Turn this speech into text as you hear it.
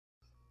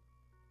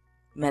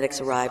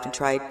Medics arrived and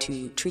tried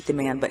to treat the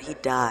man, but he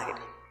died.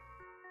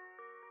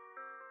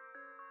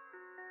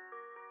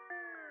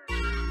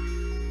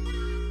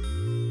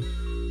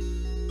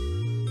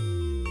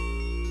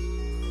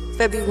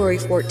 February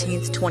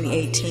 14th,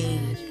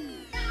 2018.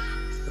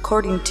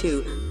 According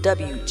to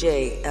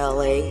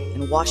WJLA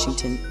in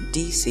Washington,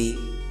 D.C.,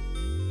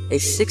 a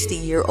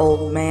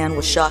 60-year-old man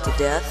was shot to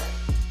death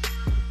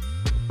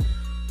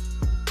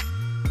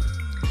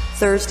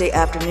Thursday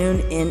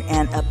afternoon in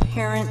an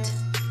apparent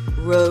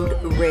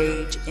road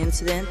rage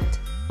incident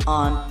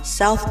on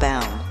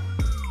southbound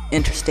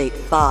Interstate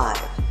 5.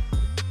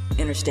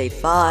 Interstate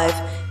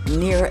 5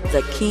 near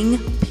the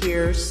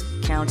King-Pierce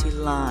County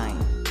line.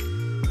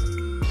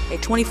 A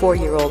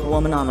 24-year-old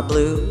woman on a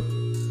blue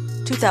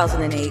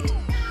 2008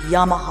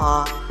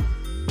 Yamaha,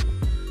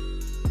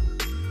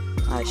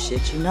 I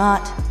shit you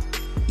not,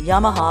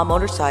 Yamaha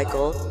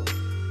motorcycle,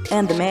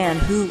 and the man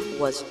who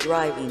was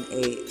driving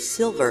a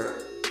silver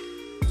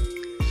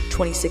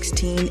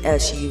 2016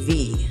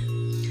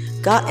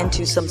 SUV got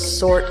into some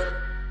sort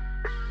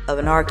of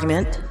an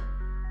argument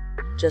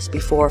just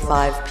before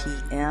 5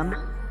 p.m.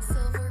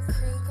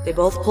 They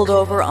both pulled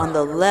over on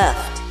the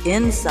left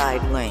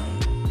inside lane,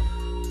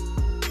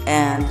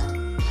 and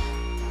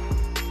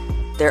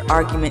their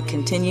argument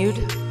continued,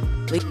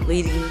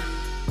 leading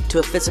to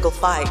a physical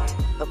fight,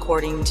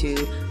 according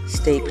to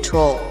State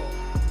Patrol.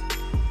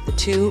 The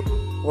two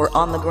were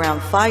on the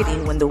ground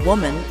fighting when the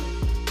woman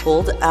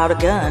pulled out a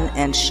gun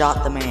and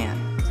shot the man,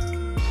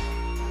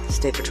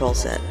 State Patrol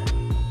said.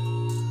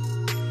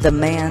 The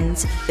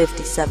man's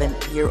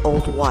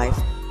 57-year-old wife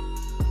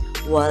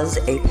was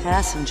a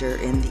passenger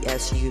in the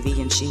SUV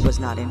and she was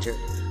not injured.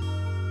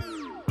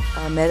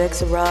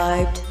 Medics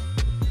arrived.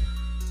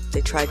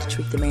 They tried to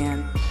treat the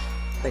man,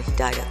 but he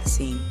died at the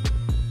scene.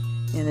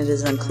 And it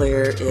is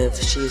unclear if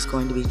she is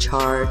going to be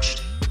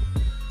charged.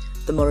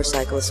 The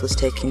motorcyclist was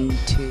taken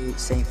to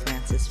St.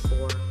 Francis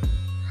for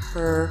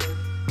her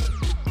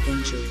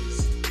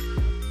injuries.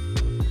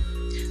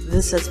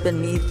 This has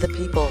been Meet the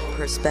People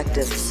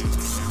Perspectives.